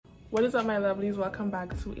What is up, my lovelies? Welcome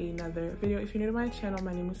back to another video. If you're new to my channel,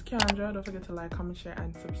 my name is Kiandra. Don't forget to like, comment, share,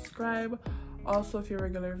 and subscribe. Also, if you're a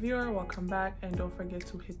regular viewer, welcome back, and don't forget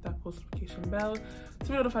to hit that post notification bell to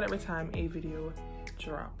be notified every time a video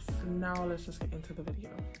drops. Now let's just get into the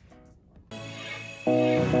video.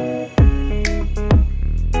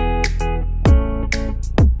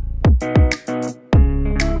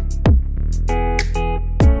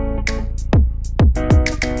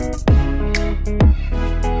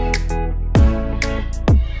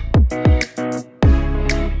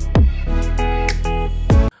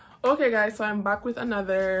 Okay guys, so I'm back with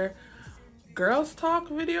another girls talk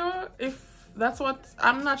video. If that's what,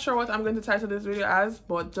 I'm not sure what I'm going to title this video as,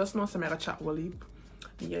 but just know some chat will leap.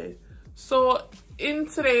 Yeah, so in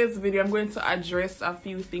today's video I'm going to address a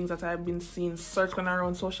few things that I've been seeing circling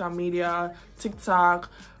around social media, TikTok,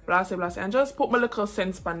 blah blah blah, and just put my little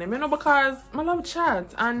sense on them, you know, because I love chat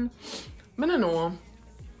and I don't want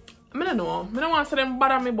to say them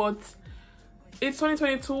bother me, but it's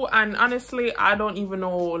 2022 and honestly I don't even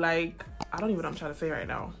know, like, I don't even know what I'm trying to say right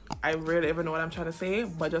now. I rarely ever know what I'm trying to say,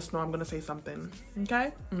 but just know I'm gonna say something.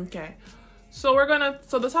 Okay. So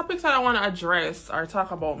the topics that I want to address or talk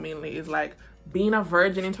about mainly is like being a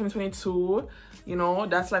virgin in 2022. You know,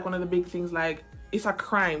 that's like one of the big things. Like, it's a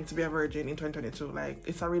crime to be a virgin in 2022. Like,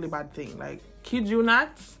 it's a really bad thing. Like, kid you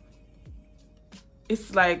not,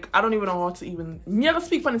 it's like, I don't even know how to even, me ever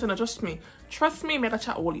speak on it, and trust me, make a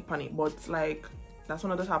chat all on it, but like, that's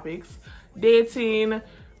one of the topics. Dating,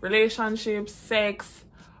 relationships, sex.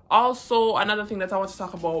 Also, another thing that I want to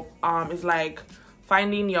talk about is like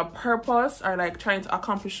finding your purpose, or like trying to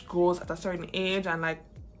accomplish goals at a certain age, and like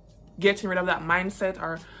getting rid of that mindset,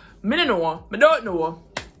 or I don't know,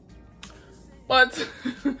 but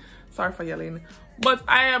sorry for yelling. But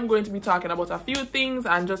I am going to be talking about a few things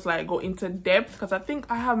and just like go into depth, because I think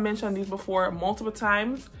I have mentioned these before multiple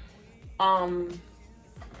times.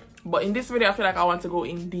 But in this video I feel like I want to go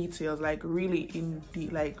in details, like really in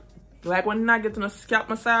deep, like when I get in a scalp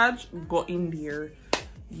massage, go in there.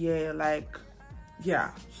 Yeah, like,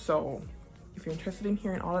 yeah. So if you're interested in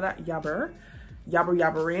hearing all of that yabbering,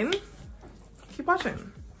 keep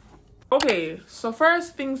watching. Okay, so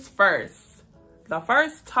first things first. The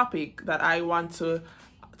first topic that I want to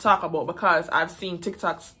talk about, because I've seen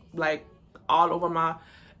TikToks like all over my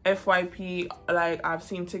FYP, like I've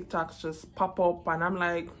seen TikToks just pop up, and I'm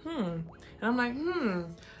like,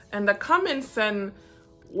 and the comments and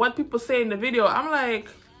what people say in the video, I'm like,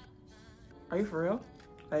 are you for real?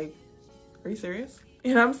 Like, are you serious?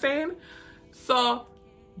 You know what I'm saying? So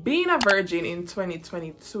being a virgin in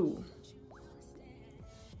 2022,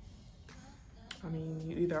 I mean,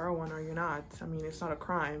 you either are one or you're not. I mean, it's not a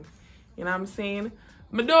crime. You know what I'm saying?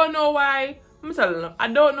 But don't know why. I'm telling you, I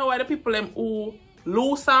don't know why the people them who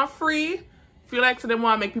loose and free feel like to them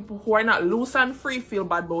want to make people who are not loose and free feel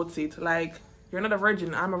bad about it. Like, you're not a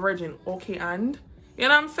virgin, I'm a virgin. Okay, and? You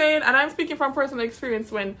know what I'm saying? And I'm speaking from personal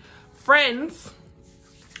experience when friends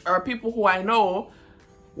or people who I know,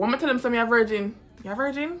 when I tell them something, you're a virgin. You're a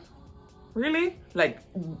virgin? Really? Like,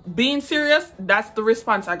 being serious, that's the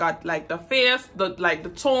response I got. Like, the face,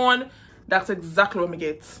 the tone, that's exactly what I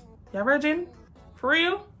get. Yeah, virgin? For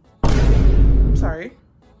real? I'm sorry.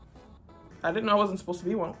 I didn't know I wasn't supposed to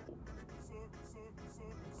be one.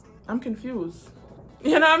 I'm confused.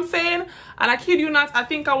 You know what I'm saying? And I kid you not, I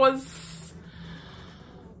think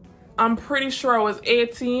I'm pretty sure I was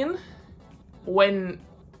 18 when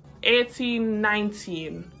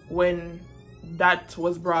that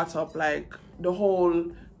was brought up. Like, the whole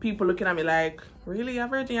people looking at me like, really, you're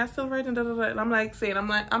virgin? You're still virgin? Da, da, da. And I'm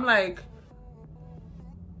like,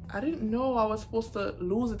 I didn't know I was supposed to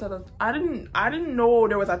lose it. I didn't know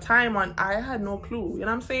there was a time, and I had no clue. You know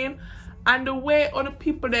what I'm saying? And the way other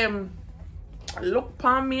people them look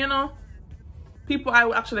upon me, you know, people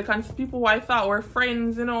who I thought were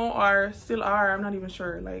friends, you know, or still are, I'm not even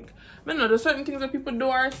sure. Like, I know there's certain things that people do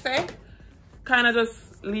or say kind of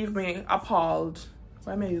just leave me appalled.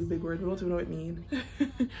 Why may I use big words? We don't even know what it means.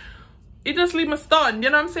 It just leave me stunned. You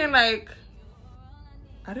know what I'm saying? Like,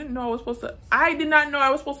 I did not know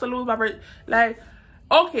I was supposed to lose my virgin. Like,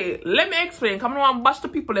 okay, let me explain. Come on and bash the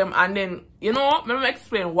people them, and then, you know, let me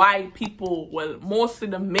explain why people, well, mostly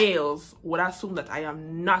the males, would assume that I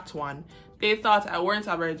am not one. They thought I weren't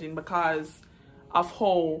a virgin because of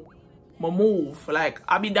how my move. Like,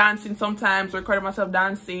 I be dancing sometimes, recording myself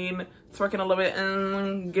dancing, twerking a little bit,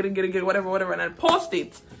 get it, whatever, and then post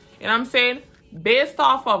it. You know what I'm saying? Based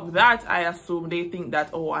off of that, I assume they think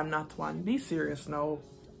that, oh, I'm not one. Be serious now.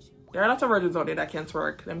 There are a lot of virgins out there that can't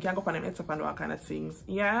twerk. Them can't go up on them heads up and do all kind of things.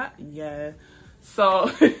 Yeah. So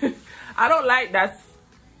I don't like that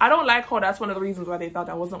I don't like how that's one of the reasons why they thought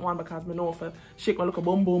I wasn't one, because I know if I shake my little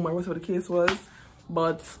boom boom or whatever the case was.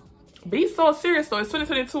 But be so serious though, it's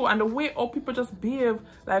 2022, and the way all people just behave,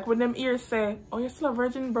 like when them ears say, oh, you're still a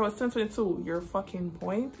virgin, bro, it's 2022. Your fucking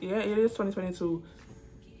point. Yeah, it is 2022.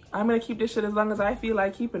 I'm gonna keep this shit as long as I feel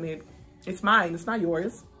like keeping it. It's mine, it's not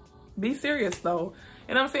yours. Be serious though.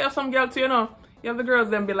 And I'm saying, some girl too, you know, you have the girls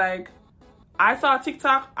then be like, I saw a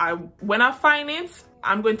TikTok, when I find it,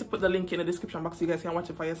 I'm going to put the link in the description box so you guys can watch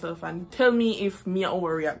it for yourself and tell me if me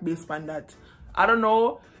overreact based on that. I don't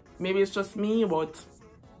know, maybe it's just me, but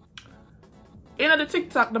in the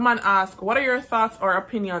TikTok, the man asked, what are your thoughts or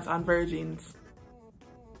opinions on virgins?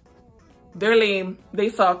 They're lame, they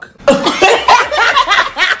suck.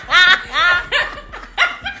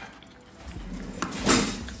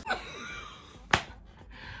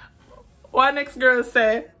 One next girl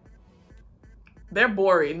say, they're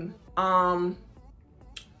boring.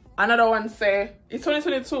 Another one say, it's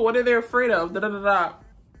 2022, what are they afraid of? Da, da, da, da.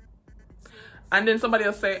 And then somebody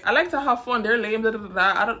else say, I like to have fun, they're lame, da, da,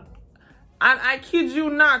 da, da. And I kid you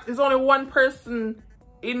not, it's only one person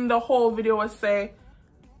in the whole video will say,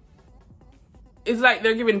 it's like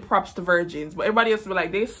they're giving props to virgins, but everybody else will be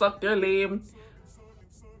like, they suck, they're lame,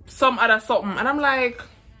 some other something. And I'm like,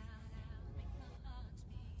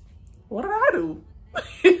 what did I do?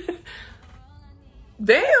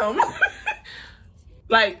 Damn.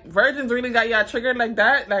 Like, virgins really got y'all triggered like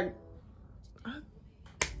that? Like,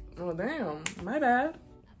 oh damn, my bad.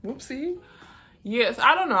 Whoopsie. Yes,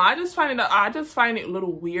 I don't know. I just find it a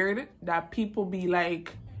little weird that people be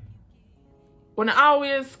like, when I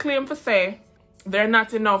always claim for say there are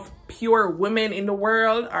not enough pure women in the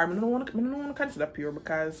world, or I don't want to consider pure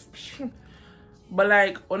because, but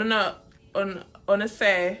like on a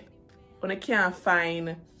say, when I can't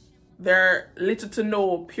find there are little to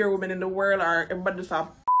no pure women in the world, or everybody just have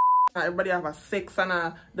a sex and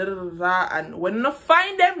a da da da da, and when I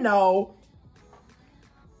find them now,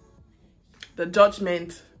 the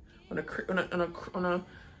judgment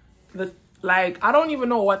like, I don't even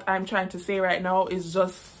know what I'm trying to say right now. It's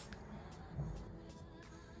just,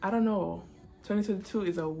 I don't know. 2022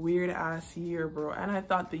 is a weird ass year, bro, and I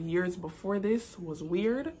thought the years before this was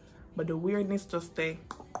weird, but the weirdness just stay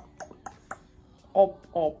up,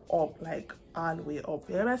 like all the way up.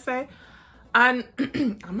 You know what I say? And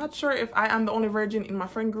I'm not sure if I am the only virgin in my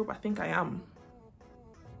friend group. I think I am.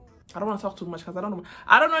 I don't want to talk too much because I don't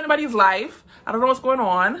know anybody's life. I don't know what's going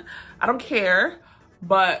on. I don't care,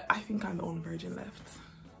 but I think I'm the only virgin left.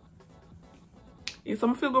 Yes,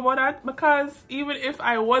 I'm feel good about that, because even if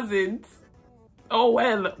I wasn't, oh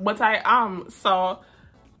well, but I am. So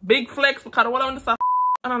big flex, because what I want to say,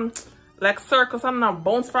 like circus, and I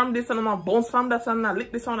bounce from this and I bounce from that and I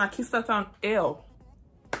lick this one, I kiss that on. Ew.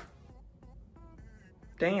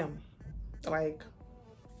 Damn. Like,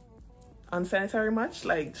 unsanitary much?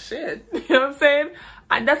 Like, shit. You know what I'm saying?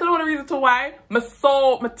 And that's another reason to why I'm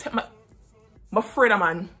afraid of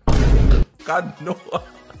man. God, no.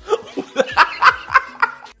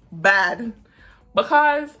 Bad.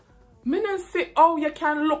 Because me not say, oh, you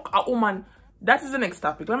can look a woman. That is the next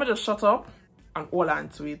topic. Let me just shut up and hold on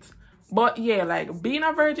to it. But yeah, like, being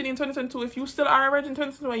a virgin in 2022, if you still are a virgin in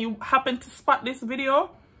 2022 and you happen to spot this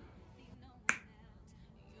video,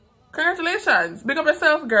 congratulations. Big up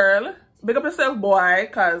yourself, girl. Big up yourself, boy,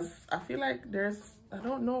 because I feel like I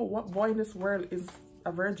don't know what boy in this world is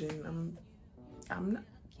a virgin. I'm not,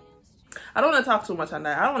 I don't want to talk too much on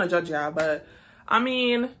that. I don't want to judge y'all, but I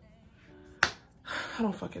mean, I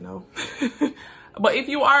don't fucking know. But if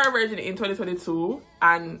you are a virgin in 2022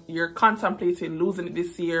 and you're contemplating losing it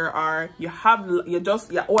this year, or you're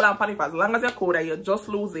all on party for as long as you could and you just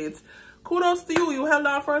lose it, kudos to you. You held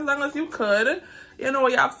on for as long as you could. You know,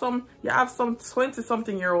 you have some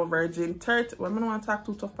 20-something-year-old virgin, 30. Well, I don't want to talk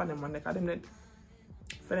too tough on them, man. Like,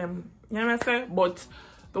 for them, you know what I say? But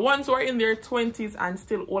the ones who are in their 20s and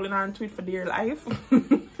still holding on to it for dear life,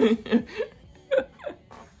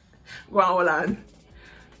 go on, hold on.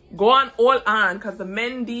 Go on, all on, because the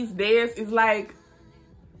men these days is like,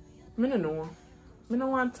 I don't know. I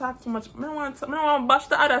don't want to talk too much. I don't want to bash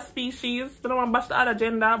the other species. I don't want to bash the other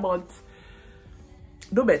gender, but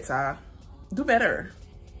do better. Do better.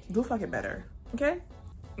 Do fucking better. Okay?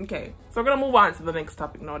 Okay. So we're going to move on to the next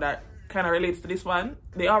topic now that kind of relates to this one.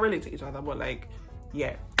 They all relate to each other, but like,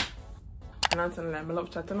 yeah. And I'm telling them, I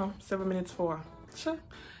love chatting now. 7 minutes for. Sure.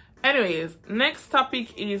 Anyways, next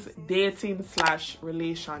topic is dating /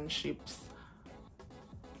 relationships,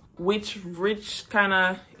 which kind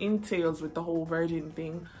of entails with the whole virgin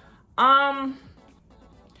thing. The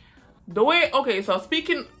way, okay, so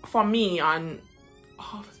speaking for me on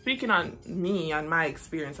speaking on me and my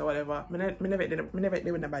experience or whatever, me never did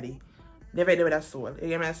with nobody. Never did with a soul. You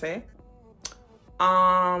get me I say?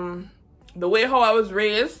 The way how I was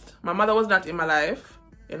raised, my mother was not in my life,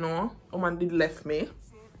 you know. Woman did left me.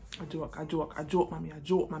 I joke, mommy. I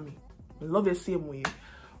love you same way.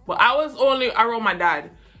 But I was only around my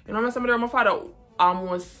dad. You know, somebody around my father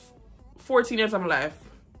almost 14 years of my life.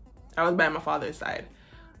 I was by my father's side.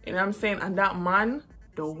 You know what I'm saying? And that man,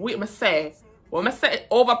 the way when I say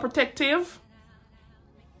overprotective,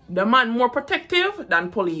 the man more protective than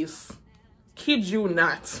police. Kid you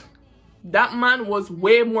not. That man was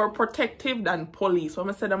way more protective than police. When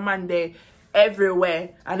I say the man there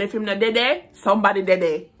everywhere. And if him not there, somebody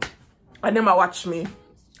there. And them watch me.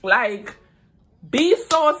 Like, be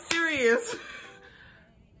so serious.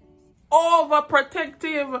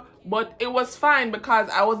 Overprotective. But it was fine because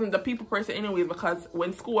I wasn't the people person anyway. Because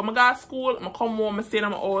when I go to school, I come home, I stay in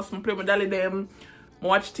my house, I play with dolly them, I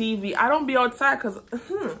watch TV. I don't be outside because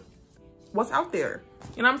what's out there?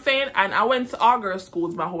 You know what I'm saying? And I went to all girls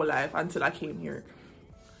schools my whole life until I came here.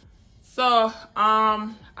 So,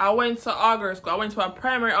 I went to all girls school. I went to a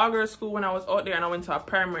primary all girls school when I was out there, and I went to a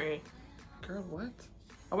primary... Girl, what?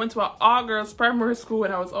 I went to an all girls primary school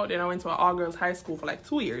when I was out there, and I went to an all girls high school for like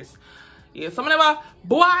 2 years. Yeah, so I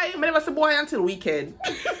never see boy until weekend.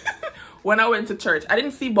 When I went to church. I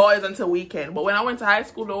didn't see boys until weekend. But when I went to high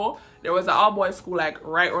school though, there was an all boys school like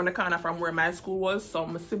right around the corner from where my school was. So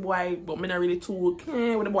I see boy, but me not really too with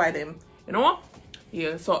the boy them. You know?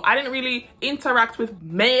 Yeah, so I didn't really interact with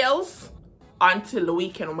males until the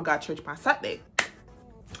weekend when I got church on Saturday.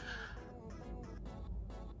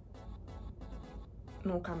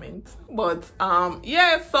 No comment. But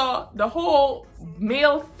yeah, so the whole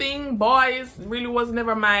male thing, boys, really was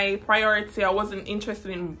never my priority. I wasn't interested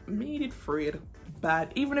in me did afraid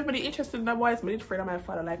bad. Even if I did interested in the boys, me did afraid of my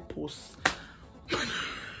father like post.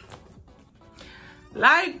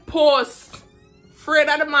 Like post. Afraid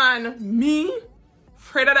of the man. Me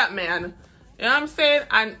afraid of that man. You know what I'm saying?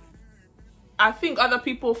 And I think other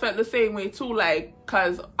people felt the same way too, like,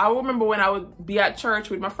 cause I remember when I would be at church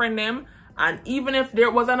with my friend them. And even if there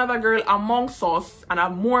was another girl amongst us and a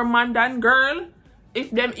more man than girl, if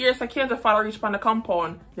them ears are can't follow reach on the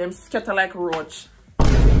compound, them scatter like roach.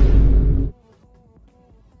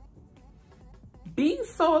 Be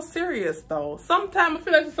so serious though. Sometimes I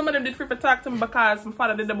feel like some of them did free to talk to me because my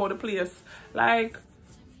father did about the place. Like,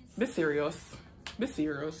 be serious. Be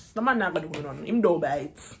serious. The man not gonna do nothing. Him don't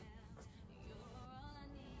bite.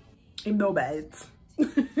 Him don't bite.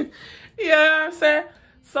 Yeah, I'm saying.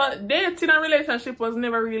 So dating and relationship was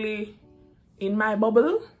never really in my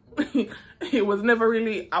bubble. It was never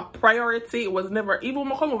really a priority. It was never, even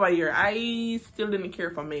when I come over here, I still didn't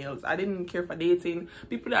care for males. I didn't care for dating.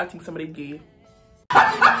 People that think somebody gay.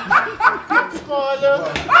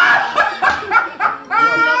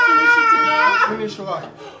 Finish what?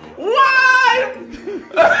 Why?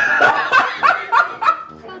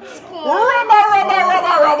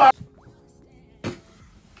 Rubber.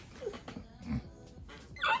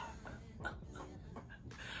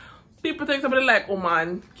 People think somebody like, oh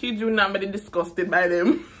man, kid you not be disgusted by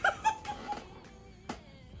them.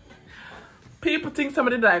 People think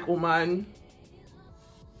somebody like, oh man.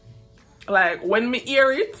 Like when me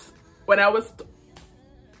hear it, when I did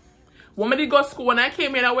go to school, when I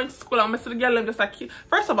came in, I went to school, I see the girl them just like,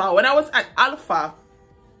 first of all, when I was at Alpha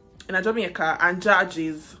in Jamaica and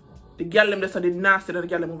George's, the girl them just did nasty to the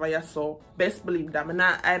girl them over here, so best believe that. I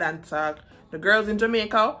not hide and talk. The girls in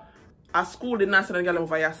Jamaica, at school did not see the girl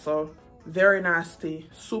over here, so very nasty,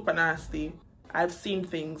 super nasty. I've seen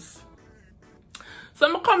things. So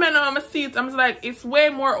I'm coming on my seat, I'm like, it's way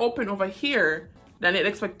more open over here than it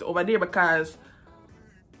expected over there because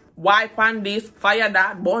wipe on this, fire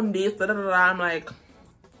that, burn this, da da da. I'm like,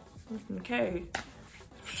 okay.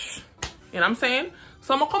 You know what I'm saying?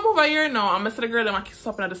 So I'm gonna come over here now. I'm gonna see the girl and I kiss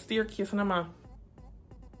up at the staircase and I'm like,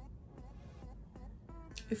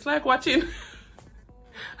 it's like watching.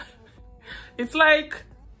 It's like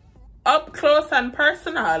up close and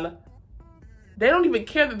personal. They don't even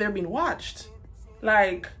care that they're being watched.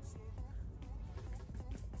 Like,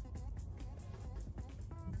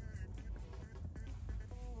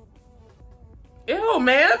 ew,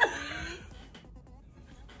 man.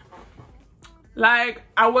 Like,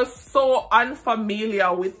 I was so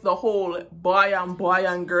unfamiliar with the whole boy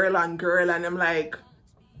and girl and I'm like,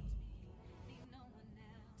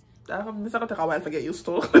 this is gonna take a while to get used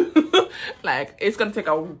to. Like, it's gonna take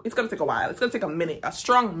a while. It's gonna take a minute, a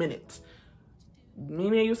strong minute. Me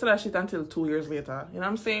ain't used to that shit until 2 years later. You know what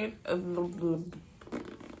I'm saying?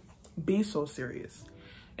 Be so serious.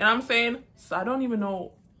 You know what I'm saying? So I don't even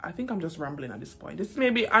know I think I'm just rambling at this point. This may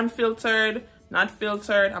be unfiltered, not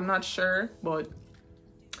filtered, I'm not sure, but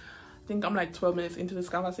I think I'm like 12 minutes into this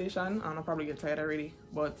conversation and I'll probably get tired already.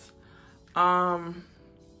 But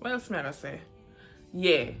what else am I gonna say?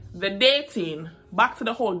 Yeah, the dating, back to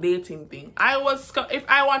the whole dating thing. If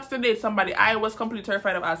I wanted to date somebody, I was completely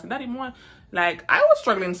terrified of asking that. Even one, like, I was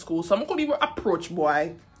struggling in school, so I couldn't even approach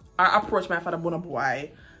boy or approach my father boy.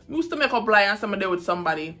 I used to make up lie and somebody with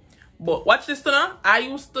somebody. But watch this now. I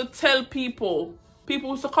used to tell people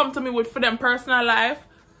used to come to me with for them personal life.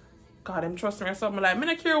 God, them trust me or something like, me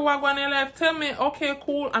not care what going in your life. Tell me, okay,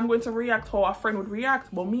 cool, I'm going to react how a friend would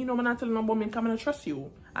react. But me, no, I'm not telling no, but me come and trust you.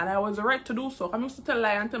 And I was right to do so. I used to tell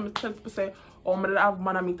lie and tell people say, oh, I have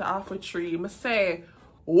man I meet half a tree. I say,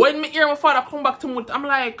 when me hear my father come back to me, I'm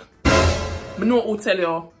like, me know who tell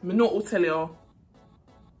you. Me know who tell you.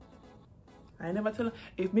 I never tell.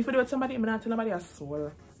 If me for do with somebody, I'm not tell nobody as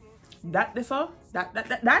well. That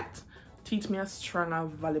teach me a strong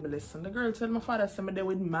and valuable lesson. The girl tell my father, say me there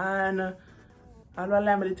with man. All the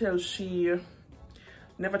time I tell she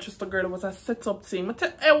never trust a girl. It was a set-up thing.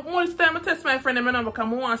 Most time I test my friend them because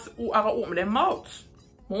I want who I open their mouth.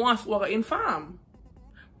 I want who I inform.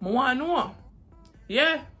 I want to know.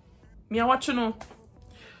 Yeah. Me I watch you know.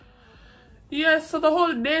 Yeah, so the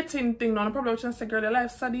whole dating thing now, I'm probably watching say girl, your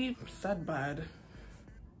life sad bad.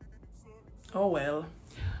 Oh well.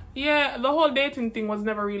 Yeah, the whole dating thing was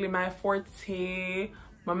never really my forte.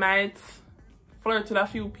 I might flirt with a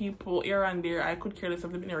few people here and there. I could care less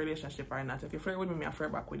if they've been in a relationship or not. If you flirt with me, I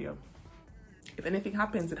flirt back with you. If anything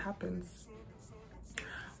happens, it happens.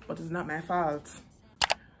 But it's not my fault.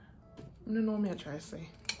 I don't know what I try to say.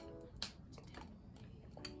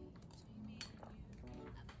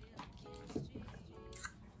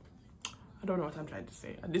 I don't know what I'm trying to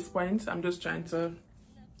say. At this point, I'm just trying to...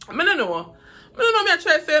 I don't know. I don't know what I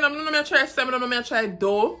try to say. I don't know what I try to say. I don't know what I try to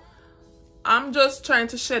do. I'm just trying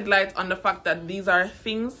to shed light on the fact that these are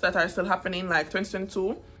things that are still happening, like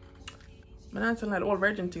 2022. I'm not telling like all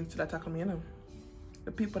virgin things to attack me, you know.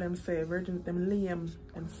 The people them say virgins, them lame,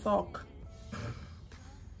 them suck.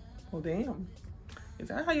 Well, damn. Is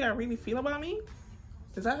that how you really feel about me?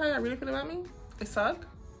 Is that how you really feel about me? I suck?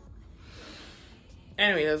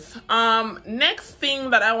 Anyways, next thing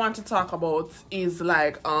that I want to talk about is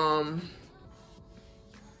like, did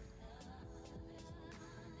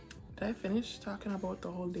I finish talking about the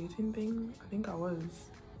whole dating thing? I think I was.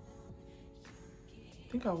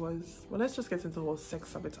 Well, let's just get into the whole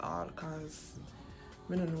sex of it all, cause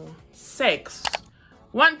I don't know. Sex.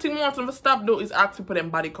 One thing I want them to stop though is asking for them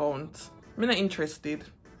body count. I'm not interested.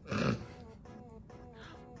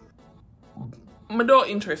 I'm not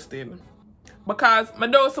interested. Because I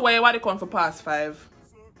don't see why your body count for past 5.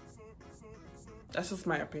 That's just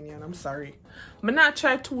my opinion. I'm sorry. I'm not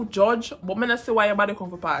trying to judge, but I'm not see why your body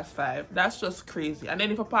count for past 5. That's just crazy. And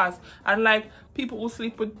then if I pass, and like people who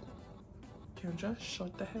sleep with, can you just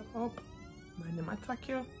shut the hell up? My name attack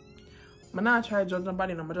you. I'm not trying to judge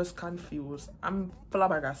nobody. I'm just confused. I'm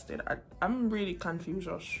flabbergasted. I'm really confused,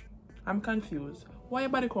 Josh. I'm confused. Why your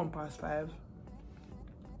body count past 5?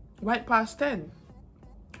 Why it past 10?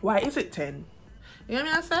 Why is it 10? You know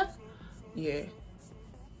what I said? Yeah.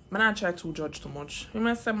 I'm not trying to judge too much. You know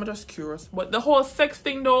what I said? I'm just curious. But the whole sex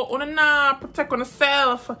thing though, nah, protect on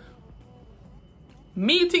yourself.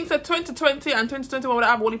 Me thinks that 2020 and 2021 would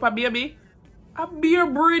have only a baby. A beer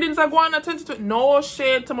breedings are going at 2020. No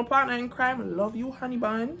shade to my partner in crime. Love you, honey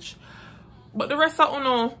bunch. But the rest of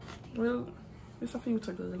no. Well, it's a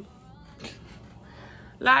future girl.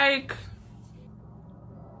 Like,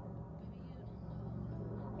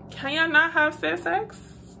 can you not have sex?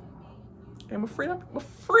 I'm afraid of it.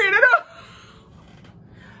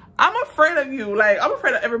 I'm afraid of you. Like, I'm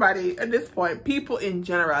afraid of everybody at this point. People in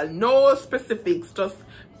general. No specifics. Just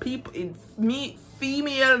people in me,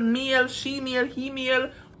 female, male, she-male,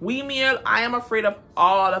 he-male, we-male. I am afraid of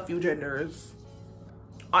all of you genders.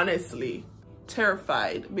 Honestly.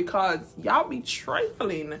 Terrified. Because y'all be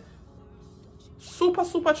trifling. Super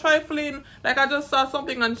trifling. Like, I just saw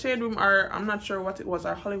something on Shade Room, or I'm not sure what it was,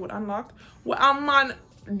 or Hollywood Unlocked, where a man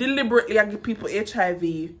deliberately give people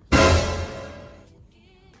HIV.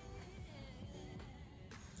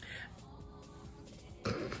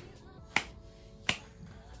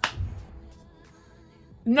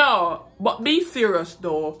 No, but be serious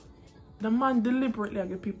though. The man deliberately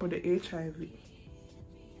give people the HIV.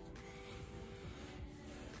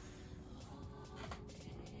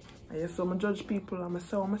 Yeah, so I judge people and I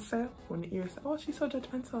say when the ears say, oh, she's so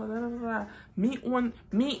judgmental, blah, blah, blah. Me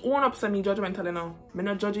own up to me judgmental, you know. Me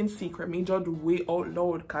not judge in secret, me judge way out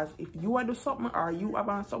loud. Because if you do something, or you have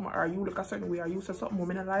on something, or you look a certain way, or you say something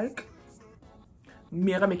women like,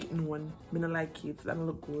 Me gotta make it known. Me not like it. That don't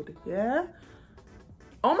look good. Yeah?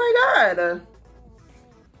 Oh my god.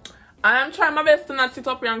 I am trying my best to not sit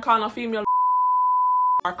up here and call a female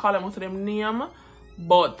or call them out of them name.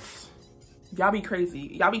 But y'all be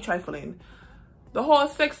crazy. Y'all be trifling. The whole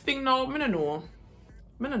sex thing now, me don't know.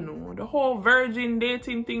 Me don't know. The whole virgin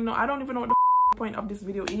dating thing now, I don't even know what the point of this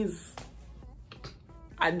video is.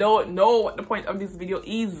 I don't know what the point of this video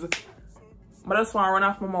is. But I just want to run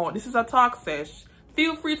off my mouth. This is a talk sesh.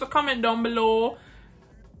 Feel free to comment down below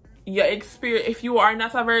your experience. If you are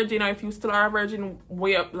not a virgin or if you still are a virgin,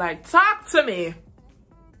 way up, like, talk to me.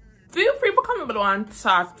 Feel free to comment below and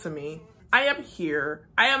talk to me. I am here.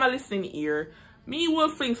 I am a listening ear. Me will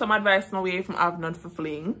fling some advice my way if I have none for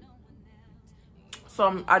fling.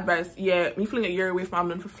 Some advice, yeah, me fling it your way if I have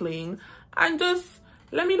none for fling. And just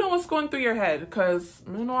let me know what's going through your head. Because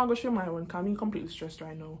I know I'm going to share my one. Because I'm completely stressed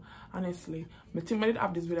right now. Honestly. I think I did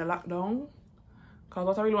have this video locked down. Because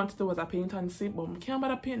what I really want to do was a paint and sip. But I can't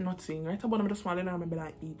bother paint nothing. Right about me just want to remember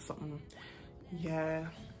like eat something. Yeah.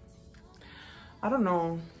 I don't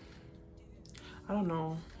know. I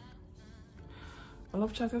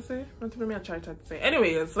love chat to say. Not even me a chat to say.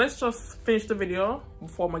 Anyways, let's just finish the video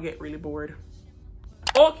before I get really bored.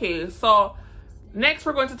 Okay, so next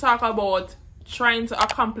we're going to talk about trying to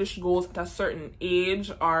accomplish goals at a certain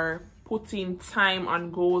age, or putting time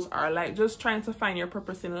on goals, or like just trying to find your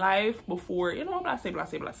purpose in life before, you know, blah, blah,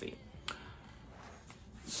 blah, blah.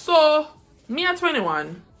 So, me at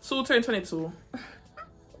 21, so turn 22.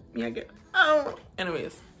 Me again. Oh.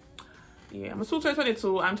 Anyways, yeah, I'm soon turn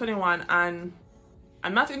 22, I'm 21, and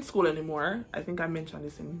I'm not in school anymore. I think I mentioned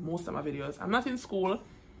this in most of my videos. I'm not in school.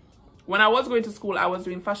 When I was going to school, I was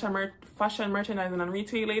doing fashion merchandising and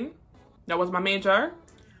retailing. That was my major.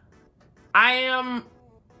 I am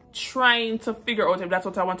trying to figure out if that's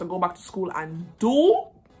what I want to go back to school and do,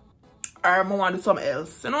 or I want to do something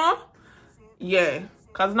else, you know? Yeah,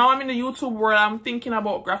 because now I'm in the YouTube world. I'm thinking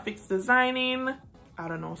about graphics designing. I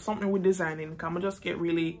don't know, something with designing. Can I just get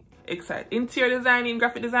really excited? Interior designing,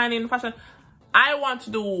 graphic designing, fashion. I want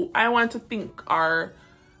to think or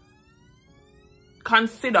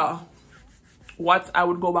consider what I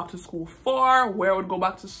would go back to school for, where I would go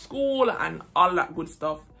back to school, and all that good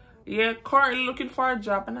stuff. Yeah, currently looking for a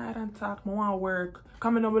job, and I don't talk. I want to work.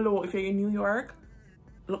 Comment down below if you're in New York.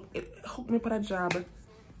 Look, hook me for a job.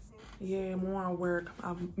 Yeah, I want to work. I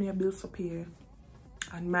have my bills to pay.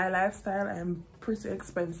 And my lifestyle, I'm pretty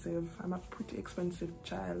expensive. I'm a pretty expensive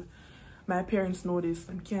child. My parents know this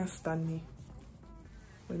and can't stand me.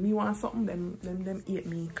 When me want something, them hate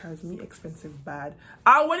me because me expensive bad.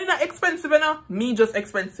 When it's not expensive enough, me just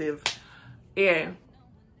expensive. Yeah.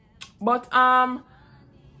 But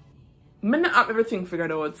me not have everything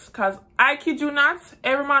figured out. Because I kid you not,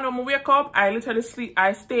 every morning when I wake up, I literally sleep.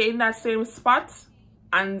 I stay in that same spot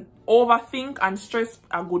and overthink and stress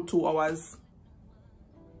a good 2 hours.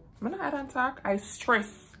 I don't talk. I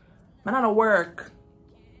stress. I don't work.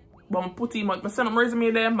 But I put in my send up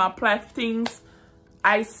resume there, I apply for things.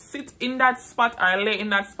 I sit in that spot, or I lay in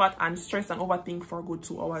that spot and stress and overthink for a good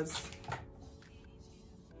 2 hours.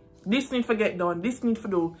 This need to get done, this need to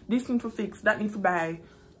do, this need to fix, that need to buy.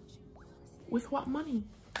 With what money?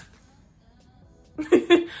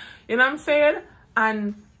 You know what I'm saying?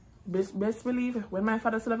 And best believe, when my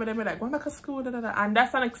father said everything, like, going back to school, and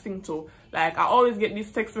that's the next thing too. Like, I always get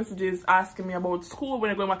these text messages asking me about school when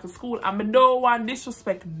I'm going back to school, and I don't want to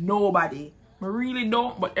disrespect nobody. I really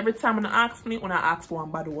don't, but every time when I ask for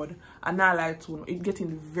one bad word, and I like to, it's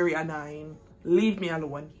getting very annoying. Leave me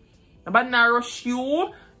alone. Nobody not rush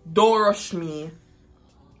you, don't rush me.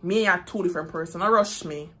 Me are 2 different persons. Don't rush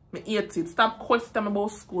me. Me hate it. Stop questioning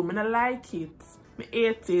about school. Me not like it. Me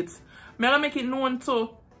hate it. Me gonna make it known too.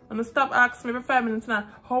 And stop asking me every 5 minutes now,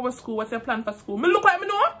 how was school? What's your plan for school? Me look like me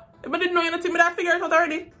know. If I didn't know anything, me that figure it out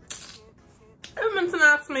already. Every minute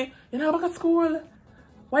ask me, you know back at school?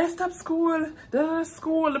 Why you stop school?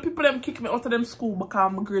 The people them kick me out of them school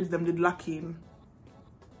because my grades them did lacking.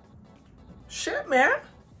 Shit, man.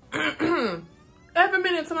 Every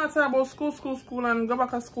minute I'm talking about school and go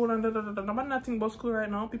back to school and Nobody not think about school right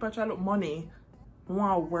now. People try to look money.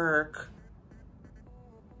 Want to work.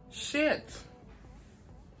 Shit.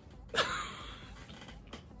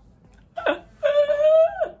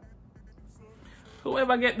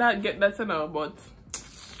 Whoever get that to know, but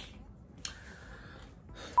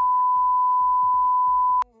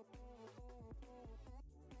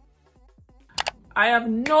I have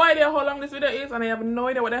no idea how long this video is, and I have no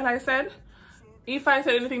idea what the hell I said. If I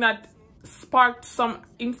said anything that sparked some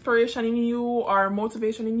inspiration in you or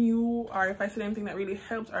motivation in you, or if I said anything that really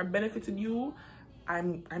helped or benefited you,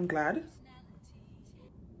 I'm glad.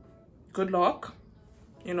 Good luck.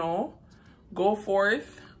 you know, go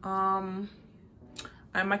forth. I'm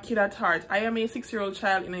a kid at heart. I am a 6-year-old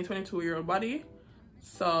child in a 22-year-old body.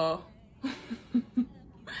 So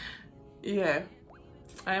yeah,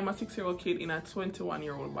 I am a 6-year-old kid in a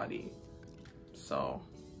 21-year-old body. So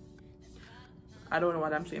I don't know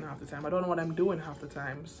what I'm saying half the time. I don't know what I'm doing half the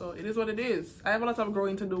time. So it is what it is. I have a lot of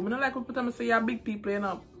growing to do. I don't like what I'm saying, yeah, big people, you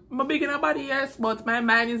know. I'm big in a body, yes, but my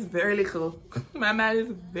mind is very little. My mind is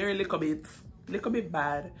very little bit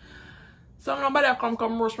bad. So nobody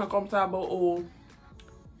come rush me, come talk about, oh,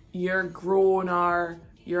 you're grown or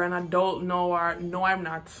you're an adult now, or no, I'm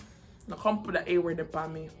not. No, come put the A word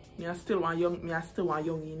upon me. I still want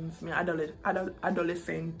youngins. Me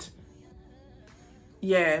adolescent.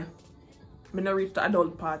 Yeah. Me not reach the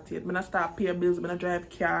adult part yet. Me not start pay bills. Me not drive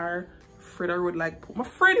car. Afraid the road like I'm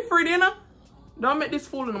afraid, you know. Don't make this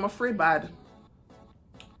fool, you know. I'm afraid bad.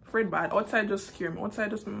 Afraid bad. Outside just scare me. Outside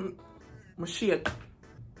just me shake.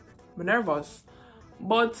 I'm nervous.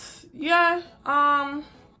 But yeah,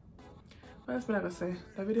 what else am I gonna say?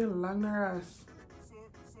 That video long their ass.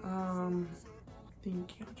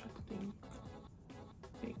 Think.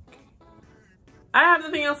 I have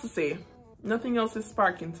nothing else to say. Nothing else is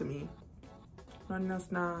sparking to me. Nothing else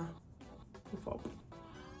nah. Up.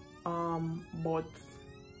 But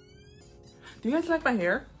do you guys like my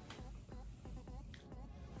hair?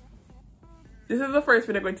 This is the first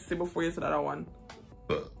video I'm going to see before you see the other one.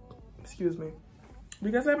 Excuse me. Do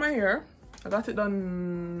you guys like my hair? I got it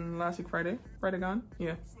done last week Friday. Friday gone?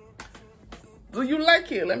 Yeah. Do you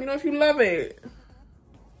like it? Let me know if you love it.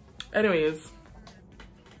 Anyways.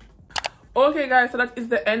 Okay guys, so that is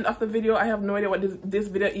the end of the video. I have no idea what this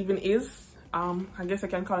video even is. I guess I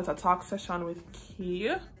can call it a talk session with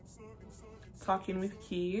Key. Talking with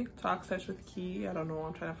Key. Talk session with Key. I don't know.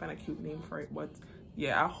 I'm trying to find a cute name for it. But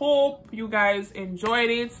yeah, I hope you guys enjoyed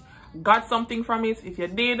it. Got something from it. If you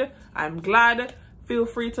did, I'm glad. Feel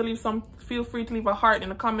free to leave a heart in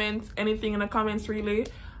the comments. Anything in the comments really.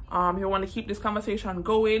 If you want to keep this conversation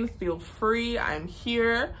going, feel free. I'm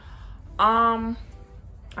here. And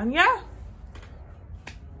yeah.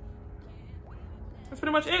 That's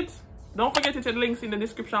pretty much it. Don't forget to check the links in the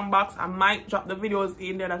description box. I might drop the videos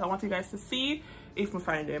in there that I want you guys to see if we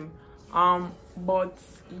find them. But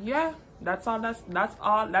yeah, that's all. That's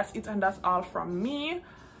it, and that's all from me.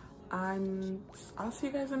 And I'll see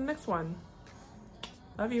you guys in the next one.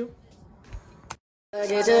 Love you. I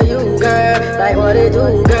get to you, girl. Like what it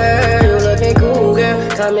do, girl. You looking cool, girl.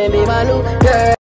 Come and be my new girl.